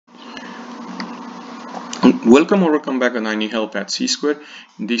Welcome or welcome back, and I need help at C-squared.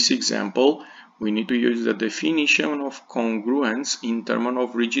 In this example, we need to use the definition of congruence in terms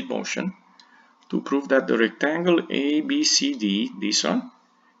of rigid motion to prove that the rectangle ABCD, this one,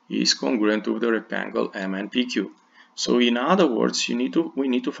 is congruent with the rectangle MNPQ. So in other words, we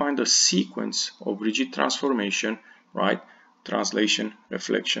need to find a sequence of rigid transformation, right? Translation,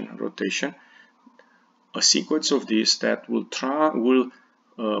 reflection, rotation. A sequence of this that will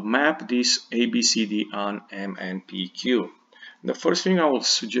map this ABCD on MNPQ. The first thing I will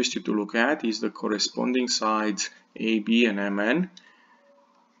suggest you to look at is the corresponding sides AB and MN.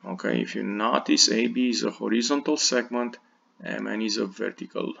 Okay, if you notice, AB is a horizontal segment, MN is a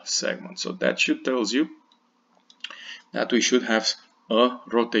vertical segment. So that should tell you that we should have a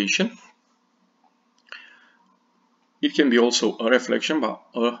rotation. It can be also a reflection, but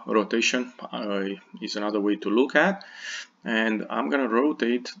a rotation is another way to look at. And I'm going to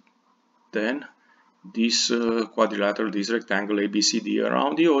rotate then this quadrilateral, this rectangle ABCD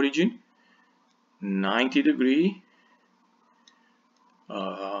around the origin 90 degree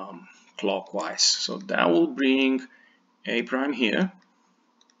clockwise. So that will bring A prime here,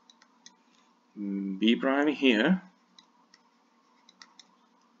 B prime here,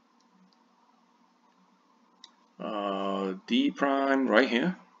 D prime right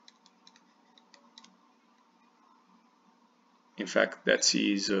here. In fact, that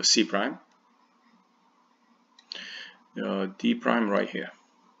is C prime, D prime right here.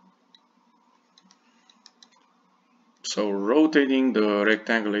 So rotating the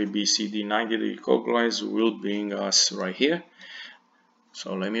rectangle ABCD 90 degree clockwise will bring us right here.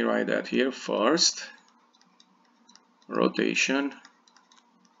 So let me write that here first. Rotation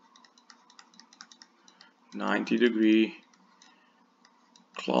 90 degree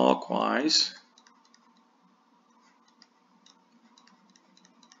clockwise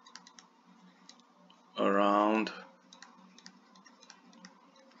around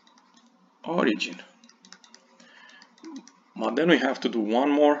origin. But then we have to do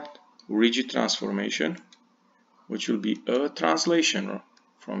one more rigid transformation, which will be a translation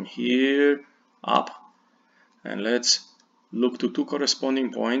from here up. And let's look to two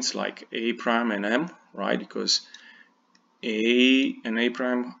corresponding points like A prime and M, right? Because A and A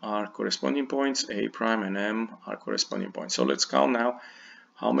prime are corresponding points, A prime and M are corresponding points. So let's count now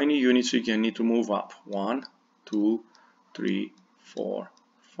how many units we can need to move up. 1, 2, 3, 4,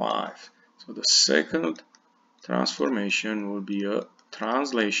 5. So the second transformation will be a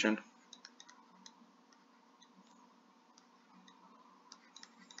translation .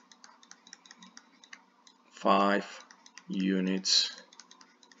 5 units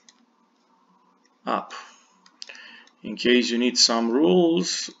up. In case you need some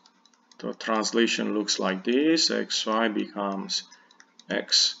rules, the translation looks like this. XY becomes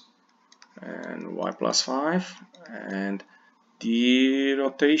X and Y plus 5, and the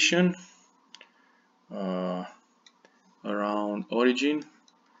rotation around origin,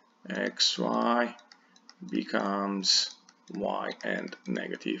 XY becomes Y and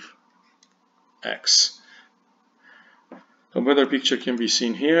negative X. A better picture can be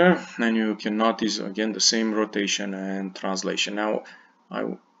seen here, and you can notice again the same rotation and translation. Now I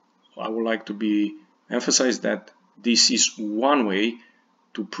would like to emphasize that this is one way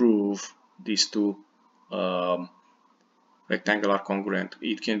to prove these two rectangular congruent.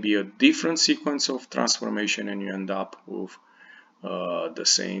 It can be a different sequence of transformation and you end up with the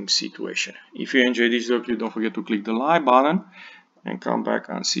same situation. If you enjoyed this video, please don't forget to click the like button and come back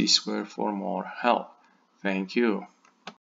on C-squared for more help. Thank you.